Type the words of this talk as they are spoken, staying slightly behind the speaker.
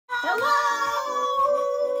Hello!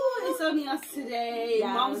 It's only us today.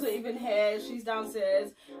 Yes. Mum's not even here. She's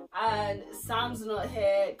downstairs. And Sam's not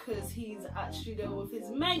here because he's actually there with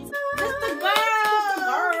his mates. Just the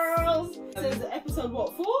girls! So it's episode,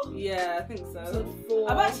 what, 4? Yeah, I think so. Episode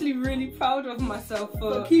 4. I'm actually really proud of myself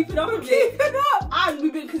for keeping up with it. keeping up. And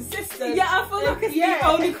we've been consistent. Yeah, I feel like it's the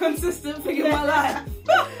only consistent thing in my life.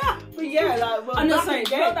 But yeah, like, well, I'm not sorry,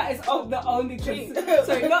 not that it's the only consistent.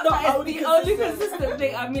 Sorry, not that it's the only consistent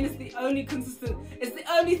thing. I mean, it's the only consistent. It's the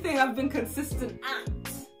only thing I've been consistent at.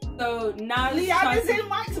 So now Leanne is in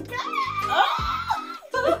Mike's bed.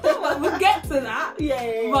 We'll get to that.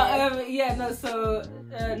 Yeah. But yeah, no. So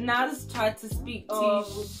Naz tried to speak to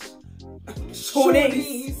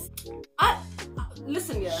Shawnee's.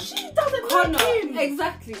 Listen, yeah. She doesn't Connor, like him.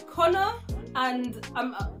 exactly. Connor and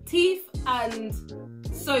Teef and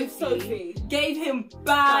Sophie gave him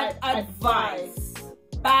bad advice.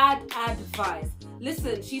 Bad advice.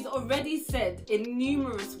 Listen, she's already said in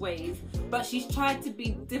numerous ways, but she's tried to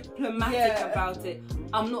be diplomatic about it.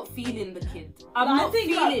 I'm not feeling the kid. I'm not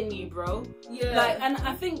feeling you, bro. Yeah. Like, and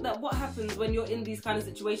I think that what happens when you're in these kind of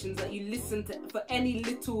situations, that you listen to for any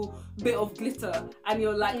little bit of glitter, and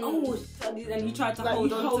you're like, oh, and you try to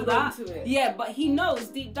hold on to that. Yeah, but he knows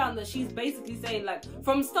deep down that she's basically saying, like,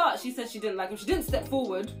 from start, she said she didn't like him. She didn't step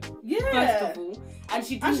forward. Yeah. First of all, and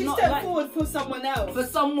she did not stepped forward for someone else. For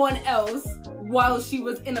someone else. While she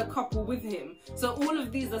was in a couple with him. So all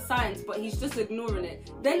of these are signs, but he's just ignoring it.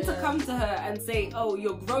 Then to come to her and say, oh,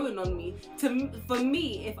 you're growing on me. For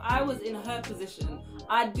me, if I was in her position,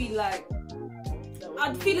 I'd be like,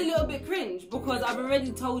 I'd feel a little bit cringe because I've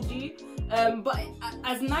already told you. But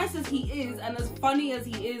as nice as he is and as funny as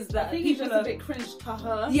he is, that I think people it's just a bit cringe to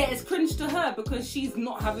her. Yeah, it's cringe to her because she's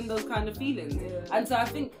not having those kind of feelings. Yeah. And so I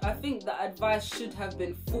think the advice should have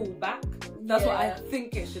been fall back. That's what I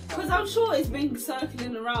think it should have. Because I'm sure it's been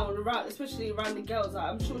circling around, especially around the girls. Like,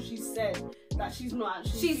 I'm sure she said that she's not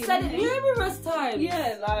actually. She's said it numerous times.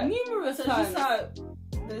 Yeah, like numerous times. Just like,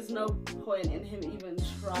 there's no point in him even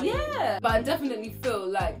trying. Yeah, but I definitely feel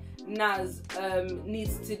like Naz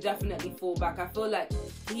needs to definitely fall back. I feel like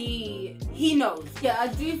he knows. Yeah, I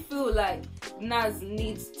do feel like Naz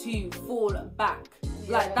needs to fall back.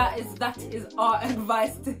 Like that is our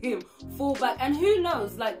advice to him. Fall back, and who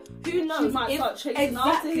knows? Like who knows? She might start chasing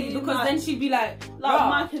after him, because then she'd be like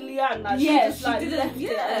Mike and Leanne. Like, yeah, she didn't left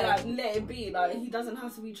it and, like, let it be. Like he doesn't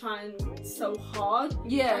have to be trying so hard.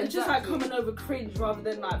 Yeah, it's just like coming over cringe rather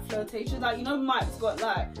than like flirtation. Like, you know, Mike's got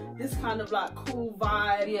like this kind of like cool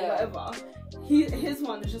vibe, whatever. His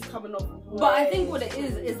one is just coming off. But I think what it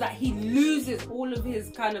is that he loses all of his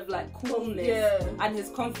kind of like coolness and his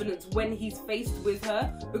confidence when he's faced with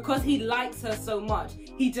her, because he likes her so much.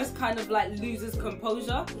 He just kind of like loses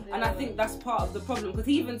composure, and I think that's part of the problem, because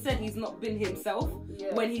he even said he's not been himself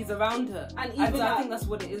when he's around her, and even so I think that's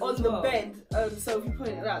what it is. On as the well. bed, Sophie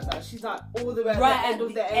pointed out that she's like all the way right at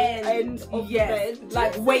the end of the bed,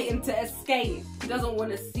 like waiting to escape. He doesn't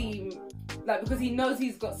want to seem like, because he knows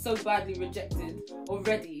he's got so badly rejected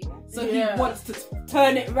already, so he wants to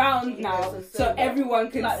turn it round now, so everyone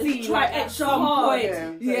can like, see like at some point,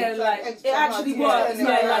 like it actually works.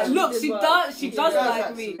 Yeah, like look, she does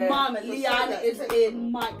like me. Mum, Leanne is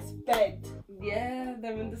in Mike's bed. Yeah,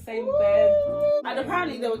 they're in the same bed, and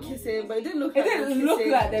apparently they were kissing, but it didn't look. It didn't look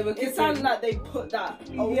like they were kissing. It sounded like they put that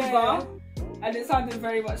over. And it sounded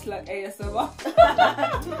very much like ASMR.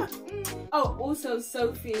 Oh, also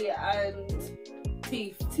Sophie and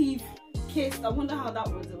Teef kissed. I wonder how that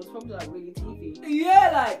was. It was probably like really teethy.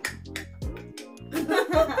 Yeah, like.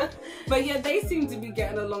 But yeah, they seem to be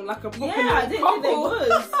getting along like a proper couple. I didn't think they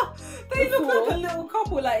was. They look like a little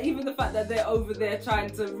couple. Like even the fact that they're over there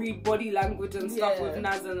trying to read body language and stuff with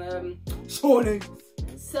Naz and Shawnee.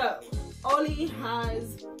 So Ollie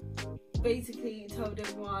has basically told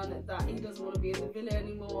everyone that he doesn't want to be in the villa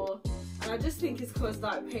anymore, and I just think it's because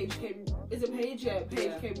like Paige came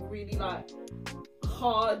came really like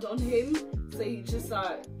hard on him, so he just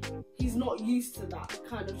like he's not used to that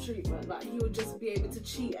kind of treatment. Like he would just be able to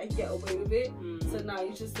cheat and get away with it. So now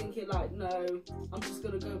he's just thinking like, no, I'm just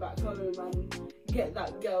gonna go back home and get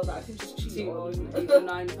that girl that I can just cheat on 8 or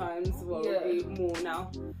 9 times. Well, more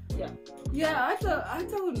now. Yeah, I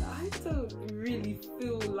don't really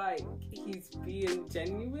feel like he's being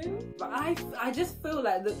genuine, but I just feel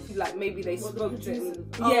like maybe they spoke to him.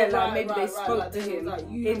 They spoke to him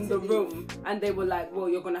in the room, and they were like, well,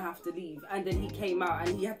 you're gonna have to leave, and then he came out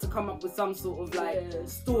and he had to come up with some sort of like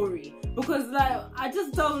story, because like I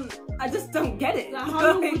just don't get it. Like,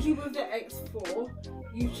 how long was you with the ex for?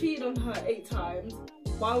 You cheated on her 8 times.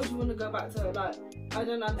 why would you want to go back to her? Like, I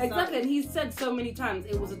don't understand. Exactly, and he's said so many times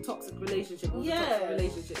it was a toxic relationship. It was a toxic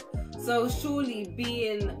relationship. So surely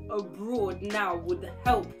being abroad now would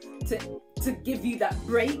help to give you that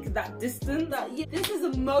break, that distance. This is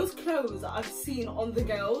the most clothes I've seen on the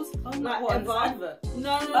girls. Like ever.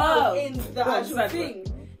 No, in the actual thing.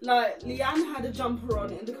 Like, Leanne had a jumper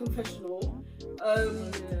on in the confessional.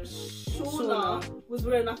 Shauna was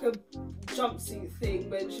wearing like a jumpsuit thing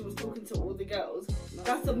when she was talking to all the girls.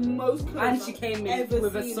 That's the most clothes and she came in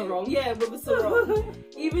with a sarong. Yeah, with a sarong.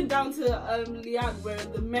 Even down to Leanne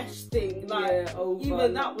wearing the mesh thing. Like,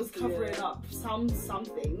 even that was covering up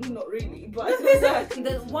something. Not really, but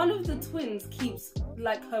one of the twins keeps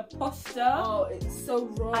like her posture. Oh, it's so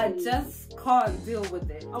wrong. I just can't deal with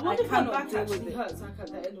it. I wonder if her back actually hurts like at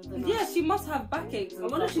the end of the night. Yeah, she must have backaches. I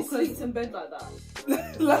wonder if she sleeps in bed like that.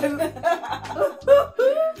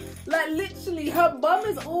 like literally, her bum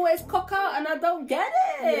is always cock out, and I don't get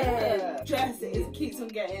it. Yeah, Jess keeps on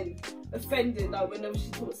getting offended like whenever she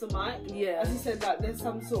talks to Mike. Yeah, as you said, like there's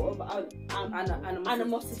some sort of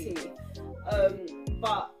animosity.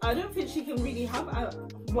 But I don't think she can really have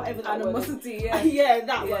whatever that animosity.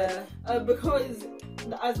 That one. Because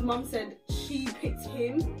as Mum said, she picked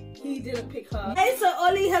him. He didn't pick her. Hey, so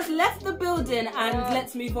Ollie has left the building, and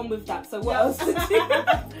let's move on with that. So what else to do?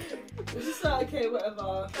 It's just like, okay,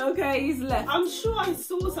 whatever. Okay, he's left. I'm sure I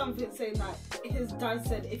saw something saying that his dad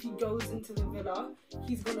said if he goes into the villa,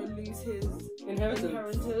 he's gonna lose his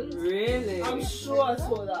inheritance. Really? I'm sure I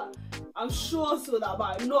saw that.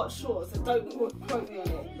 But I'm not sure, so don't quote me on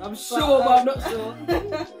it. I'm sure, but I'm not sure.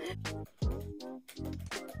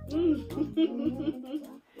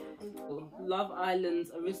 Love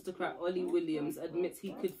Island's aristocrat Ollie Williams admits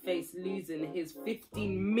he could face losing his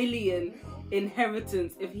 15 million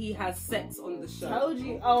inheritance if he has sex on the show. Told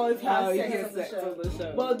you. Oh, if he has sex on the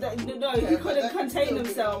show. Well, no, he couldn't contain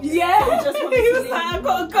himself. Yeah, so he just wanted he was like, I've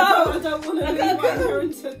got to go. I don't want to lose my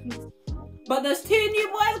inheritance. But there's 2 new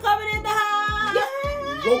boys coming in the house.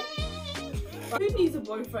 Yeah. Who needs a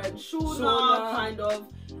boyfriend? Shauna, kind of.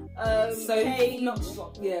 So Paige.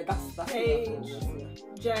 That's Paige.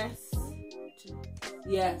 Jess.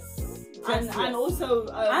 Yes. And also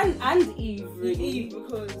and Eve, really. Eve,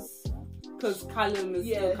 because Callum is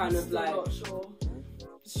still kind of like not sure.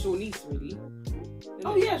 Shawnice, really.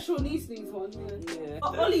 Shawnice needs one. Yeah.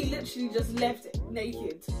 Ollie literally just left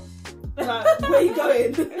naked. Like, where you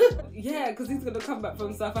going? Yeah, because he's gonna come back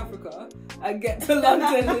from South Africa and get to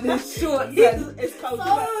London in his shorts. It's cold.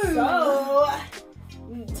 So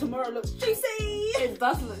tomorrow looks juicy. It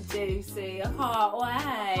does look juicy. I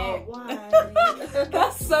can't wait.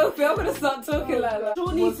 That's so fair. I'm gonna start talking like that.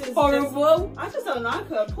 Shawnice is horrible. I just don't like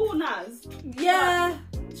her. Poor Naz. Yeah.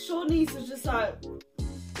 Shawnice is just like.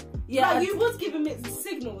 Yeah. Like, you was giving mixed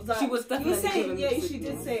signals. Like, she was definitely saying, giving she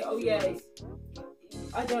did say, oh yeah,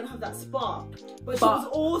 I don't have that spark. But she was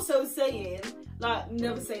also saying, like,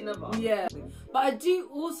 never say never. Yeah. But I do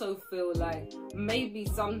also feel like maybe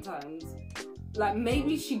sometimes, like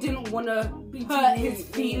maybe she didn't want to hurt his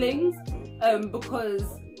feelings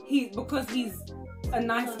because he's a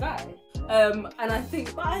nice guy. And I think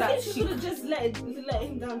she could have just let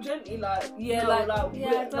him down gently, like,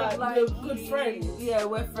 we're good friends. Yeah,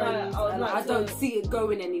 we're friends. I don't see it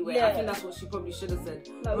going anywhere. Yeah. I think that's what she probably should have said.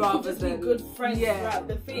 Like, rather than be good friends throughout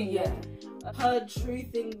the thing. Yeah. Her true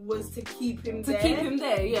thing was to keep him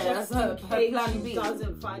there. That's her plan B.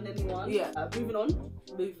 Doesn't find anyone. Yeah.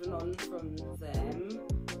 Moving on from them.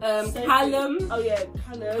 Callum. Oh yeah,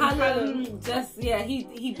 Callum.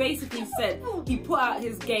 He basically said he put out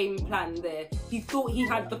his game plan there. He thought he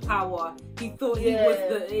had the power. He thought he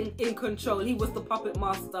was in control. He was the puppet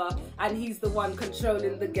master, and he's the one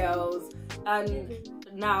controlling the girls. And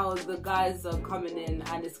now the guys are coming in,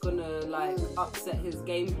 and it's gonna like upset his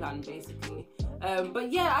game plan basically.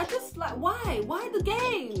 But yeah, I just like why the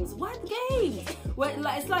games? Where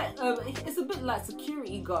it's a bit like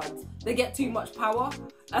security guards. They get too much power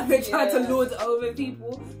and they try to lord it over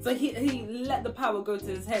people. So he let the power go to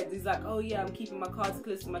his head. He's like, oh yeah, I'm keeping my cards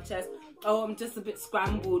close to my chest. Oh, I'm just a bit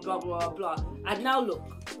scrambled, blah blah blah. And now look.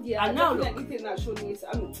 Yeah, I definitely think that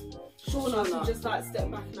Shauna should just like step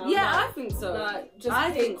back now. Yeah, like, I think so. Like just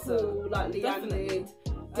play cool, like Leanne did.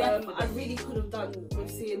 I really could have done with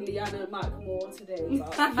seeing Leanne and Mike more today.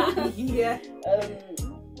 But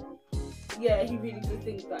yeah, he really did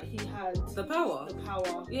think that he had the power.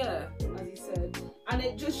 Yeah, as he said, and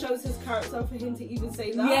it just shows his character for him to even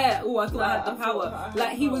say that. Yeah. Oh, I thought I had the power.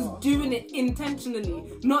 Like he was doing it intentionally,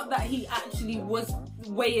 not that he actually was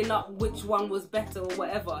weighing up which one was better or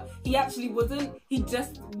whatever. He actually wasn't. He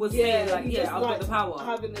just was saying like, yeah, I've got the power.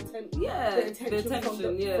 Having the attention. Yeah, the attention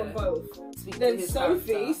from both. Speak then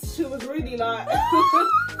Sophie, she was really like,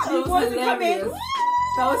 that was hilarious.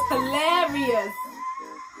 That was hilarious.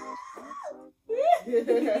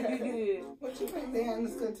 What do you think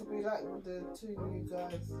Leanne's going to be like with the two new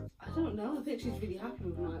guys? I don't know. I think she's really happy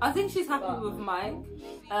with Mike. I think she's happy with Mike.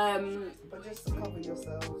 But just to cover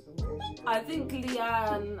yourselves in case you I think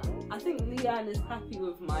Leanne is happy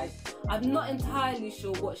with Mike. I'm not entirely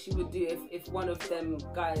sure what she would do if one of them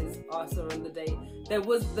guys asked her on the date. There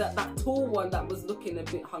was that tall one that was looking a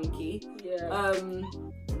bit hunky. Yeah.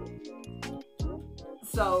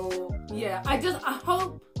 So yeah, I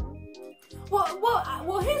hope.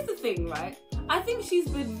 Well, here's the thing, right? I think she's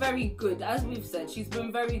been very good, as we've said. She's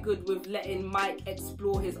been very good with letting Mike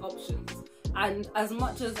explore his options. And as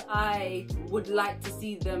much as I would like to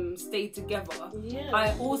see them stay together,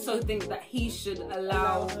 I also think that he should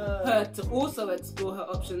allow her to also explore her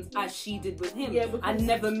options as she did with him, and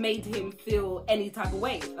never made him feel any type of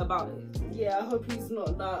way about it. Yeah, I hope he's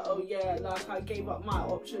not like, oh yeah, like I gave up my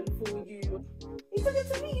option for you. He took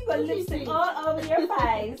it to me. You got lipstick all over your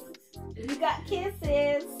face. You got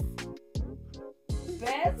kisses.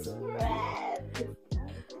 Best friend.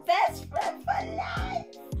 Best friend for life.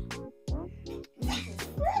 Best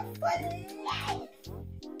friend for life.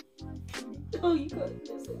 Oh, you got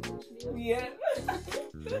lipstick. Yeah.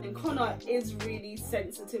 And Connor is really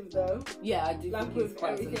sensitive though. Yeah, I do. Like with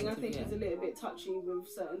everything, I think he's a little bit touchy with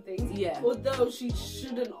certain things. Yeah. Although she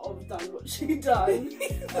shouldn't have done what she done.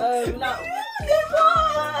 Like,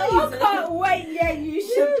 I can't wait. Yeah, you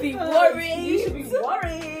should be worried. You should be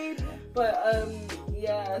worried. But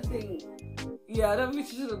yeah, I think. Yeah, I don't think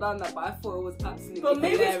she should have done that, but I thought it was absolutely. But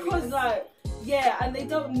maybe hilarious. it's because like. Yeah, and they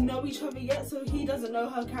don't know each other yet, so he doesn't know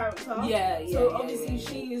her character. So obviously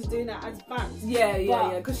she is doing that as bands. Yeah,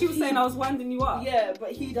 because she was saying I was winding you up. Yeah,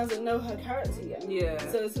 but he doesn't know her character yet. Yeah.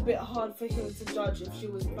 So it's a bit hard for him to judge if she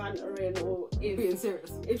was bantering or being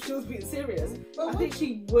serious. If she was being serious. I think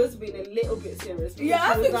she was being a little bit serious.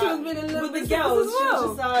 Yeah, I think she was being a little bit with the girls. As well. She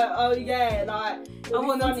was just like, oh yeah, like I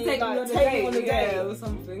want them to take me on a date or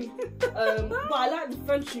something. But I like the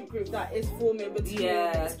friendship group that is forming between.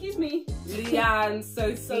 Excuse me. Leanne,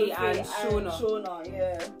 Sophie and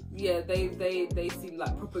Shauna. Yeah, they seem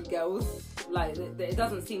like proper girls. Like it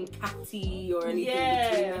doesn't seem catty or anything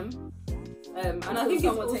between them. And I think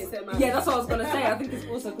it's also, that's what I was gonna say. I think it's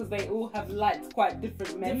also because they all have liked quite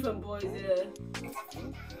different men, different boys.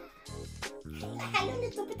 Hello,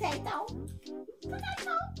 little potato.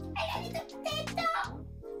 Hello, little potato.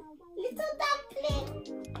 Little dumpling.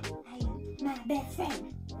 My best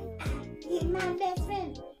friend. He's my best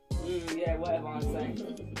friend. Yeah, whatever I'm saying.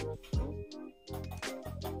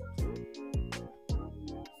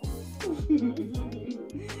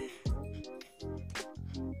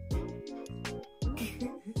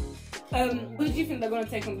 Who do you think they're going to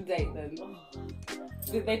take on the date then?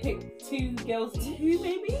 Did they pick two girls each? Two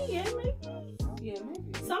maybe? Yeah, maybe. Yeah,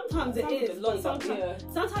 maybe. Sometimes it is, but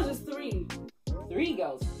sometimes it's three. Three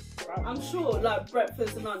girls? Wow. I'm sure, like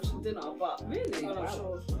breakfast, lunch and dinner, but really? I'm not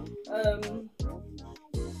sure.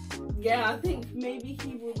 Yeah, I think maybe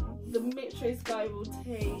the mixed race guy will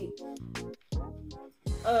take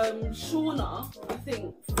Shauna, I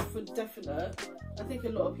think, for definite. I think a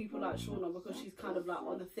lot of people like Shauna because she's kind of like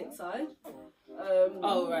on the thick side.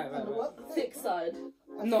 Right. Thick side.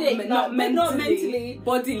 Not mentally.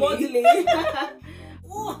 Bodily.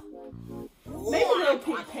 Maybe they'll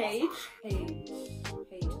pick Paige.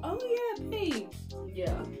 Oh yeah, Paige.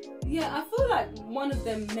 Yeah, I feel like one of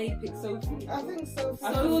them may pick Sophie. I think so.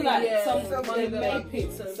 I feel like some of them may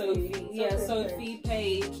pick Sophie. Yeah, Sophie,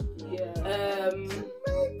 Paige. Yeah.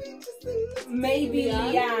 Maybe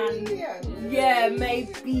Leanne. Yeah,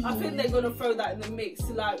 maybe. I think they're gonna throw that in the mix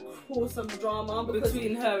to like cause some drama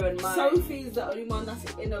between her and Mike. Sophie's the only one that's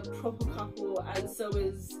in a proper couple, and so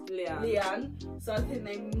is Leanne. So I think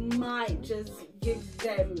they might just give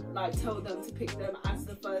them, like, tell them to pick them as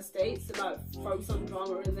the first date to like throw some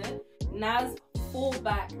drama in there. Naz, fall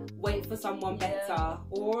back, wait for someone better.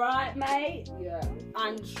 All right, mate. Yeah,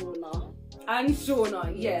 and Shauna.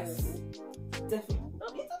 Yes, definitely.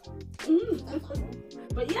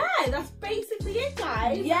 But yeah, that's basically it,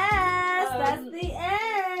 guys. Yes, that's the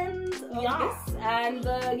end of this. And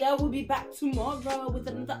we'll be back tomorrow with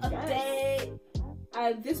another update.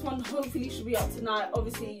 and this one hopefully should be up tonight.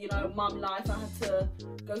 Obviously, you know, mum life, I had to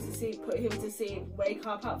go to sleep, put him to sleep, wake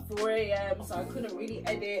up at 4 AM, so I couldn't really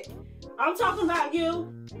edit. I'm talking about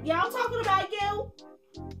you. Yeah, I'm talking about you.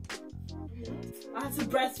 I had to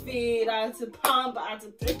breastfeed, I had to pump, I had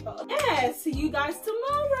to drink. Yeah, see you guys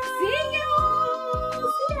tomorrow. See you.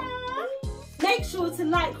 See ya. Make sure to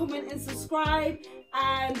like, comment and subscribe,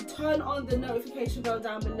 and turn on the notification bell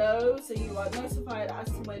down below so you are notified as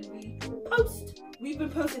to when we post. We've been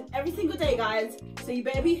posting every single day, guys, so you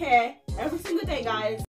better be here every single day, guys.